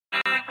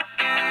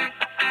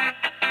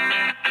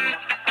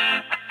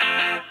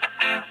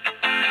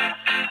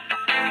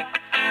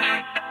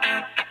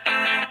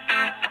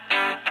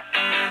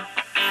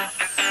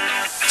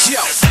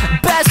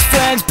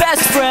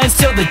friends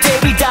till the day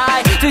we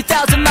die.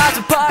 3,000 miles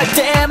apart,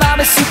 damn, I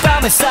miss you by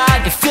my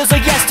side. It feels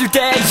like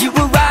yesterday, you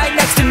were right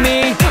next to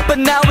me. But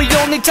now we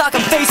only talk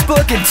on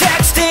Facebook and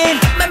texting.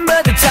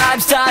 Remember the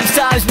times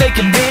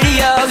making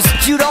videos.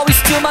 You'd always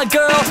steal my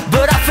girl,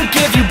 but I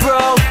forgive you,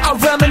 bro. I'll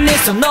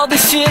reminisce on all the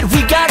shit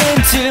we got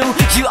into.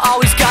 You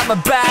always got my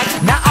back,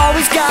 and I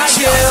always got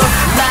you.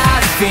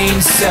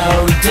 Laughing so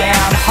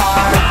damn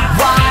hard,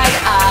 why'd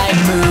I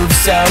move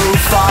so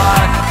far?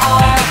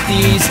 All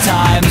these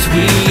times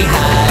we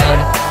had,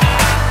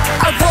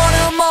 I want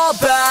them all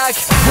back.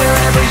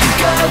 Wherever you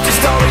go,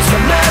 just always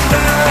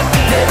remember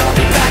that I'll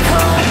be back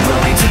home,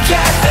 we'll be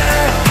together.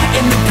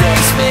 In the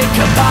basement,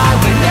 come by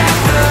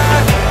whenever.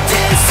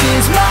 This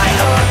is my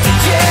earth,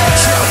 yeah.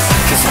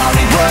 Cause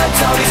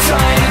Hollywood's always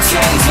trying to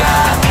change ya,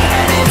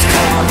 and it's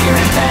cold here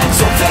in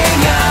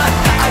Pennsylvania.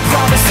 I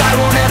promise I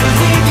won't ever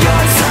leave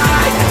your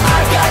side.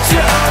 I've got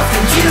your earth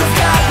and you've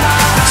got mine.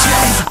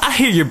 I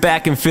hear you're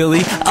back in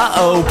Philly,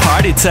 uh-oh,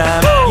 party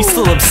time. Woo! You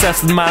still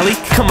obsessed with Miley?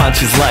 Come on,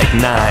 she's like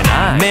 9.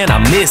 Man, I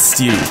missed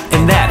you,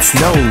 and that's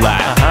no lie.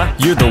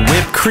 You're the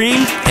whipped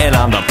cream, and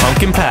I'm the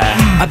pumpkin pie.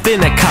 I've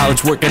been at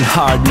college working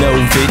hard, no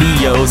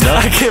videos.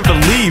 I can't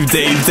believe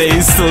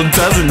Dave still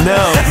doesn't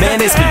know.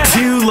 Man, it's been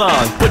too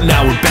long, but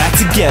now we're back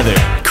together.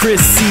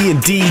 Kress, C, and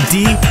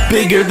DD,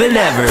 bigger than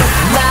ever.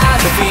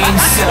 Laughing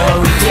so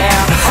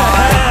damn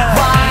hard,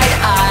 why'd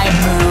I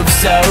move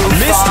so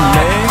Missed far? you,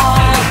 man.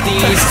 All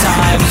these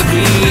times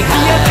we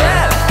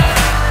had.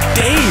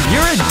 Dave,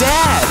 you're a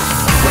dad.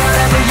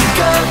 Wherever you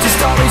go, just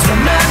always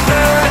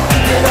remember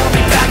that I'll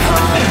be back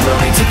home,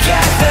 we'll be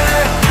together.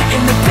 In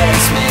the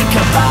basement,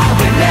 come by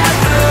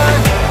whenever.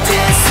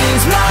 This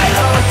is my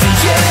earth,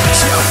 yeah.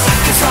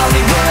 Cause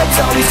Hollywood's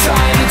always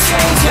trying to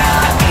change ya,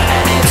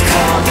 and it's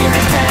cold here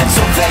in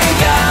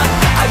Pennsylvania.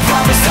 I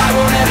promise I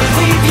won't ever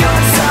leave your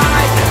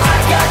side.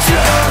 I've got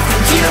your earth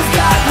and you've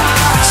got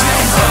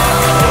mine.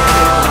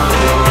 Oh,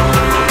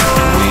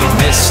 we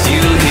missed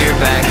you here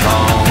back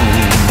home.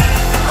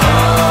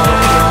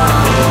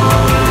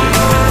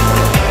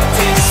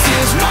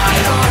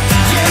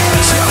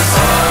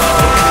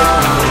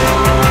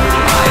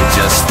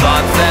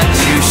 Thought that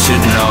you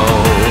should know.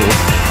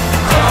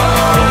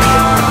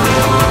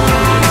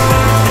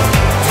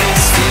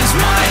 This is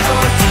my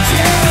earth,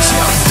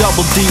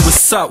 Double D,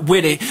 what's up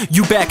with it?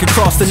 You back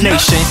across the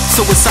nation,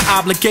 so it's an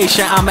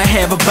obligation. I'ma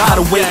have a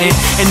bottle waiting,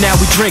 and now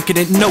we drinking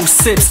it, no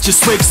sips, just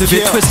swigs of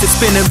it. Twisted,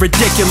 spinning,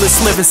 ridiculous,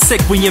 living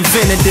sick. We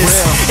invented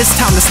this. It's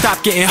time to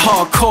stop getting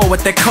hardcore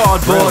with that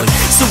cardboard,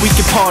 so we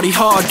can party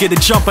hard, get it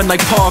jumping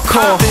like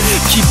parkour.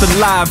 Keep it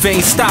live,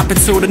 ain't stopping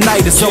till the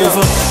night is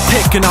over.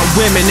 Picking on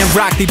women and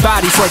rock their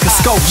bodies like a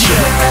sculpture.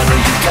 wherever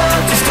you go,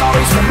 just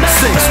always remember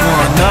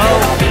 610.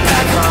 we'll be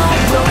back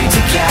home, we'll be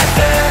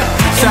together.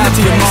 Shout out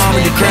to your mom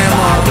and your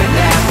grandma.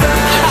 Whenever.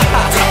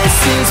 This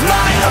is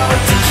my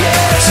earth,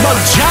 yeah. Mo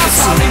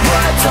Johnson.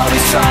 Hollywood's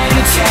always trying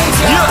to change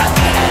ya,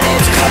 and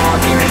it's cold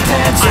here in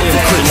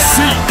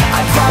Pennsylvania.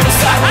 I promise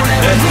I won't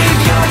ever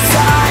leave your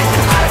side.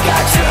 I've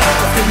got your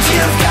earth and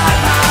you've got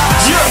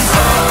mine.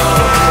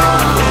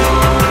 Oh,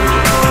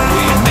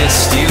 we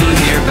missed you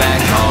here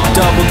back home.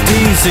 Double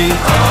DZ.